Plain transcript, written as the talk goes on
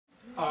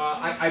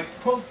I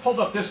pulled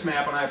up this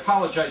map, and I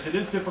apologize, it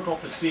is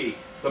difficult to see.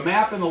 The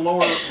map in the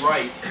lower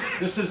right,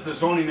 this is the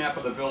zoning map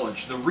of the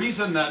village. The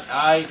reason that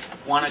I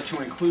wanted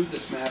to include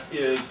this map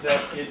is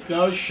that it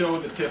does show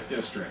the TIF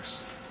districts.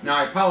 Now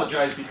I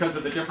apologize, because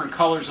of the different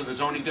colors of the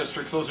zoning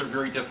districts, those are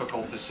very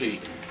difficult to see.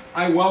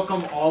 I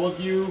welcome all of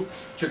you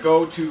to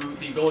go to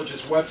the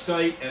village's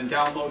website and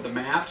download the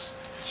maps.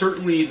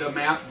 Certainly the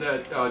map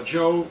that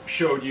Joe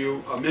showed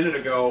you a minute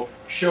ago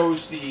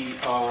shows the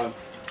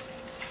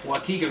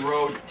Waukegan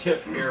Road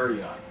TIF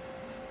area,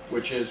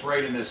 which is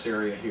right in this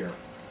area here.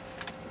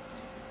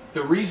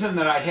 The reason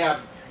that I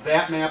have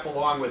that map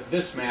along with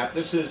this map,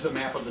 this is a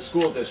map of the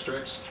school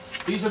districts.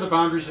 These are the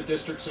boundaries of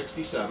District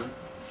 67,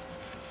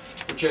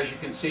 which, as you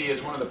can see,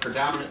 is one of the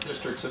predominant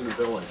districts in the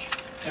village.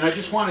 And I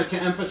just wanted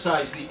to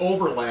emphasize the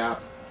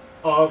overlap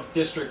of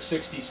District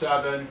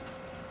 67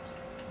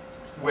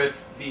 with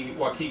the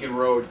Waukegan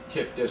Road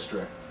TIF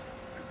district.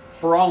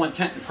 For all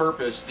intent and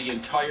purpose, the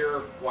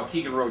entire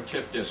Waukegan Road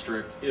TIF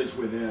district is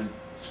within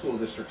School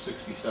District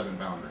 67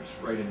 boundaries,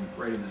 right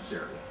in this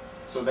area.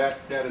 So that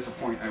is a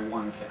point I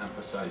wanted to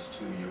emphasize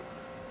to you.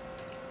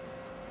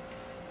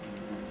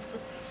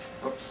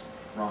 Oops,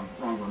 wrong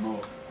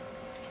remote.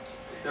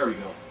 There we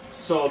go.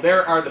 So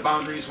there are the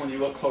boundaries when you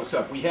look close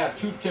up. We have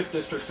two TIF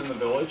districts in the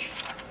village.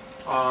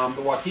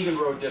 The Waukegan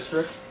Road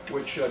district,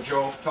 which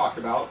Joe talked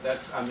about,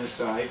 that's on this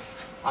side,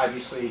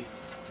 obviously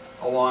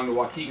along the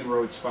Waukegan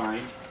Road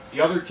spine. The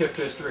other TIF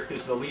district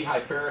is the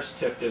Lehigh-Ferris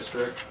TIF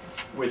district,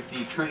 with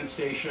the train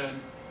station,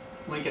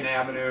 Lincoln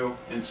Avenue,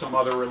 and some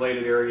other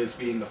related areas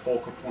being the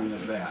focal point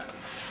of that.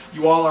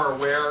 You all are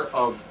aware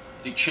of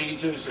the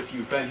changes. If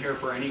you've been here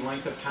for any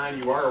length of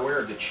time, you are aware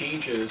of the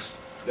changes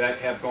that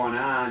have gone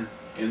on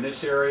in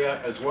this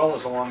area as well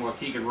as along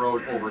Waukegan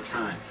Road over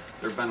time.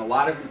 There have been a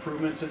lot of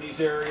improvements in these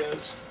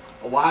areas.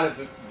 A lot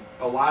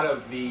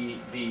of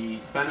the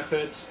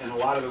benefits and a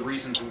lot of the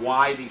reasons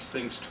why these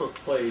things took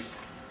place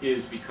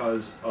is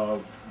because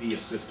of the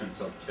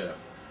assistance of TIF.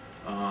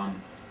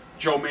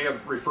 Joe may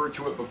have referred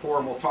to it before,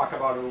 and we'll talk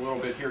about it a little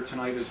bit here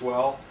tonight as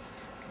well.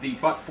 The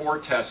but-for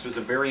test is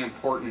a very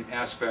important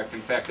aspect.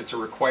 In fact, it's a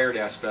required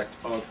aspect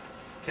of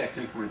tax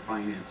increment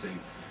financing.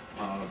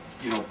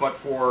 But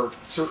for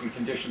certain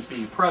conditions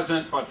being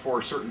present, but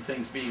for certain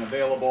things being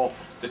available,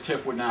 the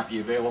TIF would not be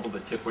available, the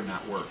TIF would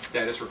not work.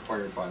 That is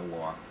required by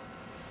law.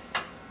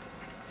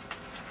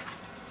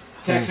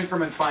 Tax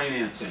increment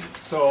financing.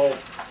 So,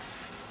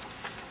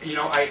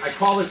 I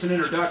call this an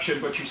introduction,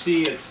 but you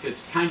see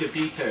it's kind of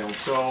detailed.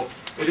 So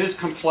it is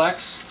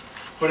complex,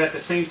 but at the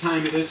same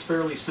time it is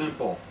fairly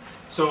simple.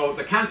 So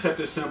the concept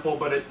is simple,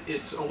 but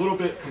it's a little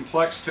bit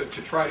complex to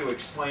try to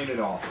explain it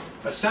all.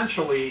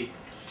 Essentially,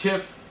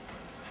 TIF,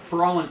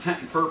 for all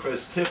intent and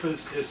purpose, TIF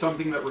is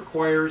something that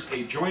requires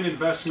a joint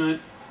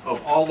investment of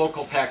all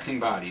local taxing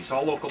bodies.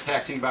 All local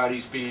taxing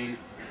bodies being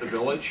the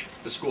village,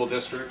 the school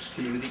districts,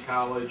 community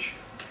college,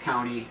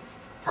 county,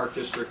 park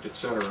district,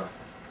 etc.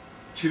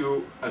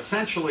 To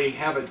essentially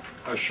have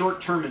a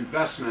short-term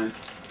investment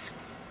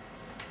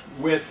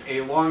with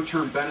a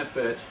long-term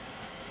benefit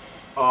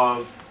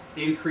of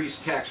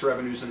increased tax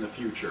revenues in the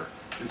future.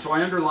 And so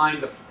I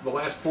underlined the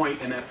last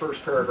point in that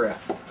first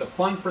paragraph. The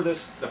funds for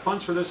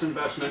this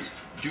investment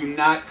do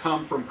not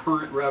come from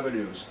current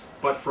revenues,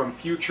 but from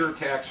future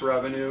tax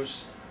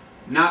revenues,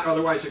 not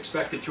otherwise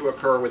expected to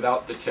occur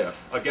without the TIF.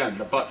 Again,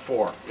 the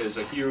but-for is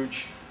of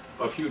huge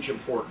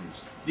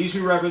importance. These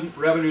new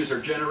revenues are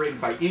generated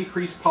by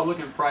increased public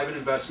and private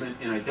investment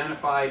in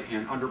identified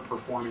and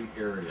underperforming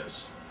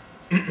areas.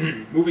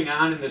 Moving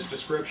on in this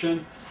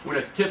description, when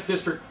a TIF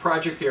district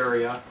project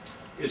area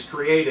is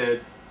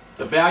created,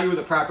 the value of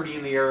the property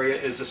in the area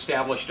is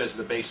established as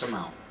the base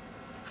amount.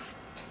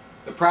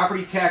 The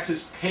property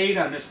taxes paid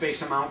on this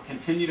base amount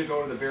continue to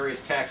go to the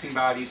various taxing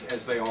bodies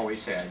as they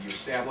always had. You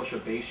establish a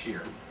base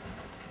year.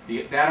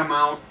 That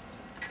amount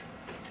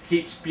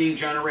keeps being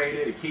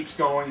generated, it keeps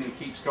going, it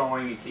keeps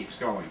going, it keeps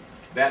going.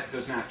 That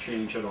does not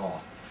change at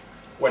all.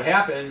 What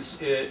happens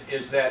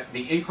is that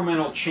the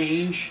incremental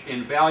change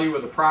in value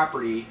of the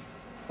property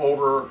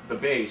over the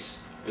base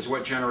is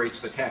what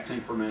generates the tax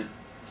increment.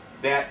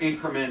 That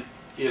increment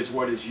is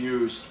what is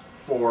used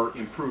for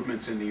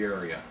improvements in the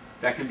area.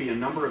 That can be a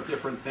number of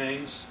different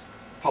things: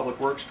 public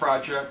works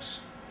projects,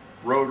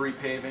 road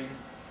repaving.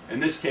 In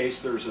this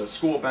case, there's a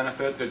school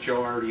benefit that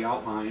Joe already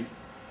outlined,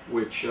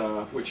 which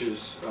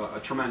is a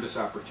tremendous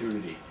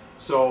opportunity.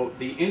 So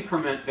the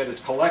increment that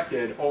is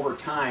collected over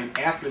time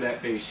after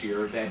that base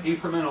year, that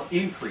incremental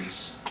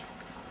increase,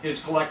 is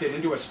collected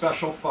into a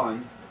special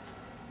fund,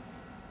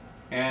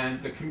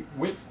 and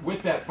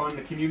with that fund,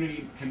 the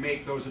community can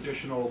make those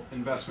additional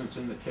investments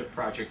in the TIF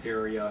project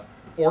area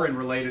or in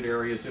related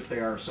areas if they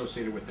are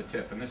associated with the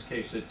TIF. In this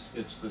case,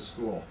 it's the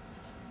school.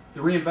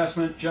 The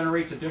reinvestment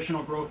generates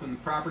additional growth in the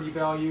property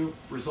value,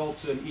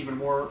 results in even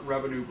more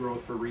revenue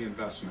growth for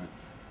reinvestment.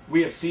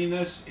 We have seen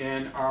this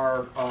in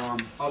our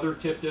other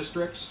TIF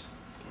districts.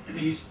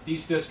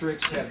 These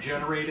districts have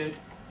generated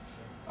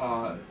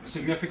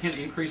significant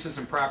increases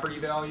in property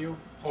value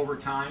over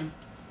time.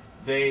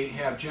 they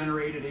have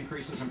generated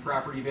increases in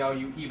property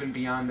value even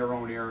beyond their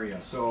own area.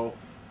 So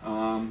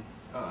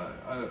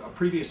a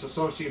previous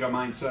associate of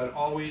mine said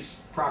always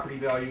property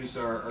values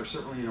are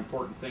certainly an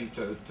important thing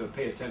to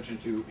pay attention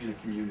to in a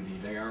community.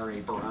 They are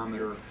a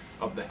barometer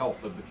of the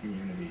health of the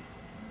community.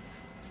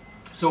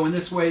 So in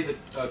this way, the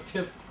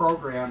TIF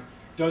program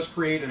does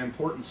create an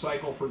important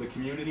cycle for the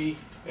community.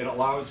 It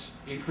allows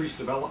increased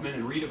development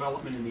and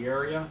redevelopment in the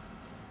area,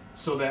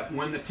 so that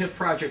when the TIF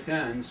project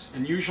ends,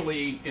 and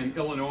usually in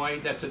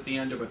Illinois that's at the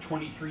end of a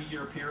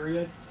 23-year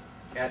period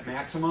at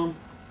maximum,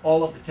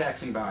 all of the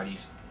taxing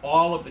bodies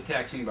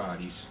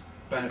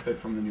benefit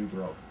from the new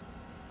growth.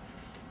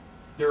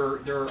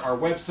 There are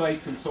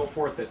websites and so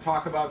forth that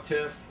talk about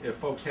TIF. If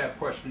folks have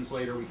questions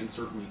later, we can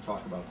certainly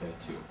talk about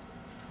that too.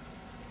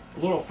 A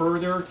little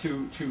further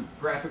to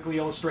graphically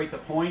illustrate the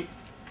point,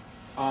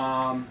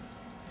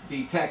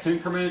 the tax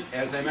increment,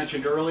 as I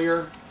mentioned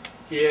earlier,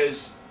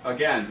 is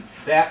again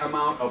that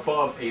amount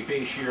above a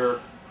base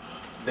year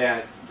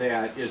that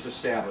is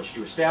established.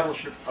 You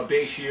establish a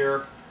base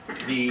year,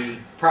 the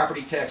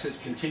property taxes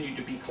continue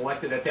to be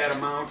collected at that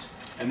amount,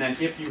 and then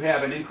if you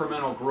have an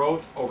incremental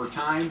growth over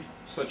time,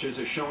 such as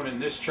is shown in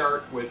this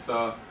chart with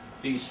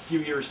these few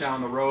years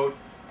down the road,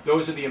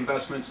 those are the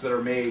investments that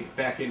are made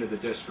back into the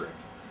district.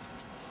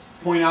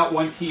 Point out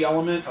one key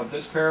element of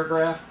this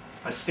paragraph: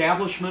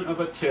 establishment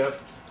of a TIF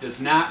does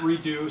not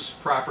reduce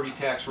property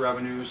tax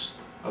revenues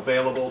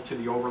available to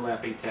the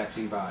overlapping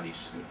taxing bodies.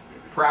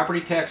 Property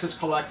taxes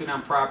collected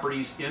on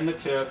properties in the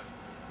TIF,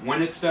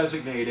 when it's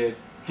designated,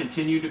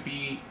 continue to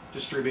be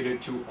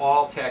distributed to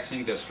all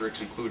taxing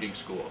districts, including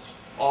schools.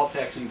 All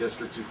taxing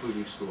districts,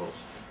 including schools,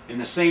 in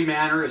the same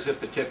manner as if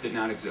the TIF did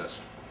not exist.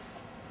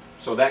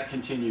 So that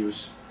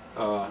continues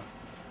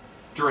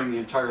during the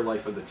entire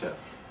life of the TIF.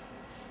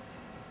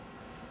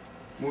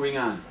 Moving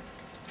on.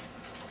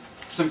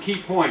 Some key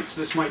points.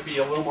 This might be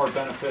a little more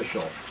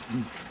beneficial.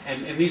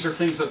 And these are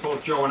things that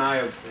both Joe and I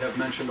have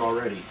mentioned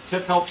already.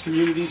 TIF helps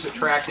communities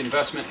attract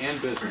investment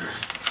and business.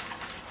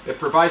 It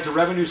provides a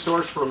revenue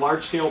source for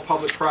large-scale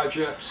public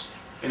projects.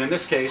 And in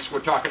this case,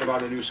 we're talking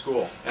about a new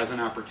school as an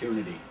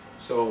opportunity.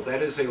 So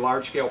that is a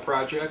large-scale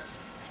project.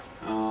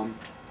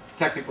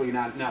 Technically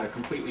not a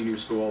completely new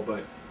school,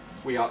 but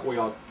we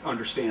all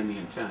understand the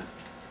intent.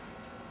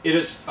 It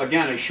is,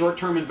 again, a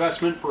short-term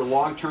investment for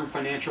long-term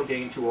financial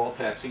gain to all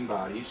taxing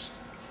bodies.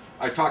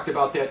 I talked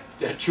about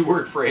that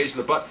two-word phrase,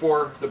 the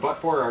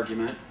but-for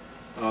argument.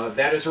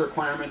 That is a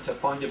requirement to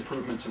fund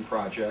improvements in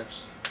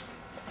projects.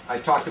 I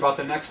talked about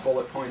the next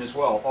bullet point as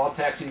well. All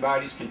taxing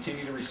bodies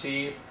continue to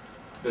receive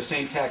the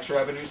same tax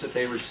revenues that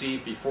they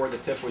received before the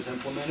TIF was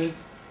implemented,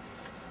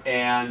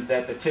 and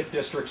that the TIF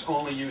districts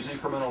only use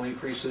incremental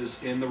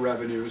increases in the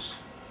revenues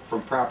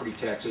from property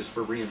taxes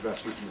for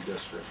reinvestment in the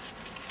district.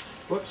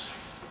 Whoops.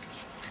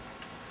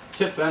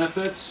 TIF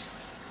benefits.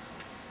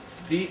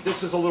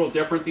 This is a little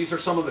different. These are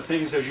some of the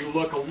things as you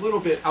look a little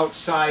bit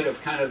outside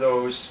of kind of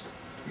those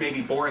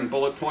maybe boring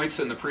bullet points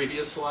in the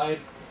previous slide.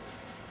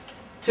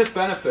 TIF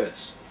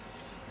benefits.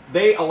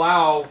 They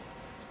allow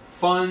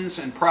funds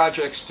and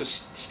projects to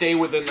stay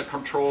within the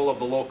control of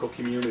the local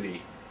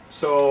community.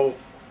 So,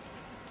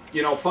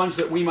 you know, funds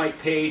that we might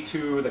pay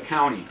to the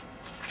county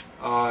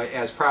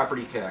as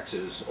property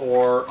taxes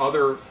or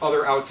other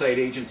outside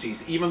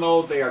agencies, even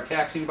though they are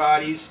taxing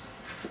bodies,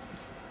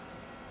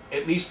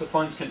 at least the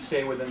funds can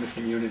stay within the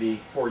community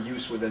for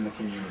use within the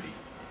community.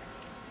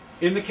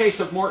 In the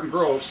case of Morton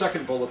Grove,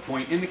 second bullet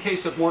point, in the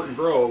case of Morton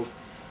Grove,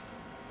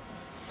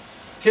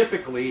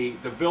 typically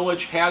the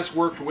village has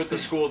worked with the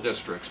school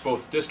districts,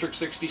 both District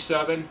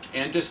 67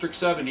 and District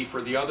 70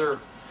 for the other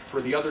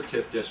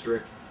TIF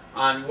district,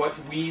 on what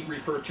we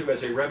refer to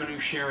as a revenue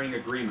sharing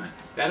agreement.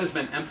 That has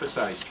been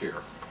emphasized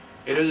here.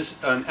 It is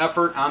an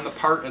effort on the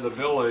part of the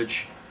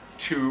village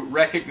to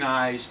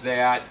recognize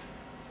that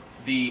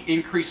the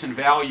increase in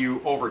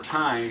value over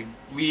time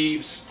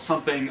leaves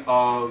something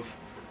of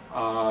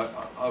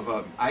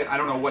I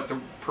don't know what the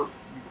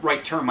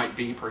right term might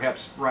be.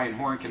 Perhaps Ryan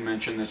Horn can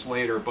mention this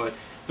later, but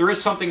there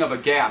is something of a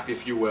gap,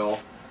 if you will,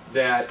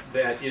 that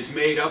is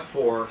made up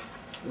for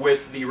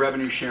with the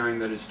revenue sharing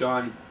that is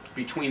done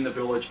between the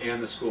village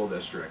and the school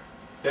district.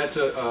 That's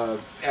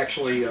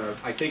actually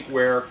I think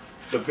where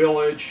the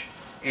village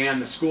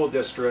and the school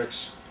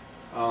districts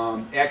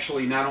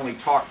actually not only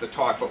talk the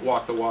talk but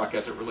walk the walk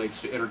as it relates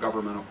to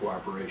intergovernmental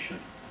cooperation.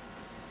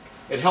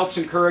 It helps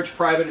encourage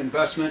private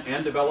investment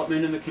and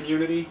development in the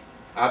community,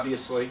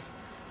 obviously,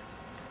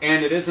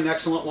 and it is an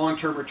excellent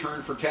long-term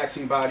return for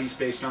taxing bodies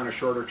based on a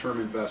shorter-term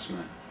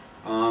investment.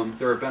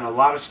 There have been a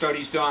lot of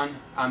studies done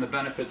on the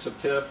benefits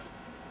of TIF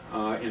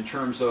in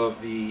terms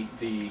of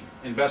the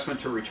investment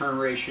to return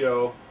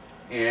ratio,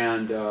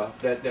 and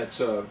that's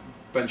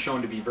been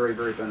shown to be very,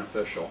 very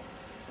beneficial.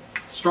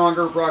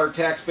 Stronger, broader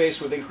tax base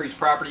with increased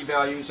property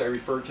values, I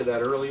referred to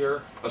that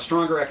earlier. A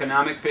stronger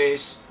economic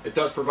base. It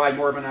does provide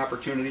more of an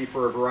opportunity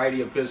for a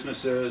variety of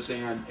businesses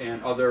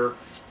and other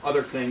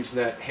things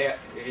that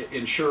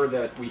ensure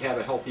that we have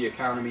a healthy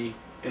economy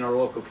in our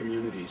local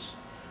communities.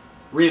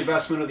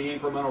 Reinvestment of the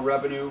incremental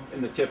revenue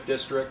in the TIF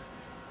district.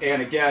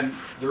 And again,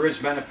 there is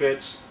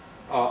benefits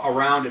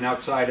around and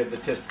outside of the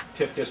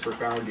TIF district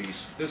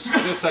boundaries.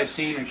 This I've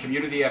seen in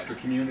community after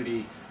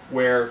community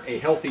where a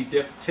healthy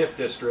TIF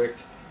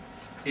district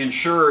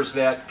ensures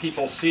that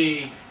people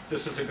see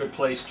this is a good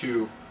place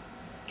to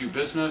do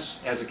business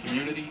as a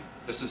community.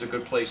 This is a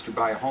good place to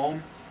buy a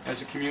home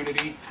as a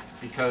community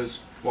because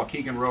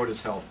Waukegan Road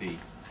is healthy,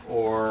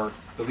 or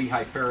the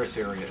Lehigh Ferris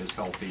area is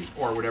healthy,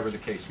 or whatever the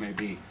case may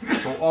be.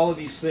 So all of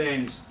these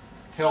things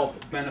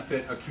help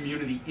benefit a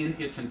community in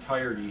its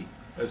entirety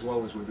as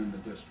well as within the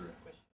district.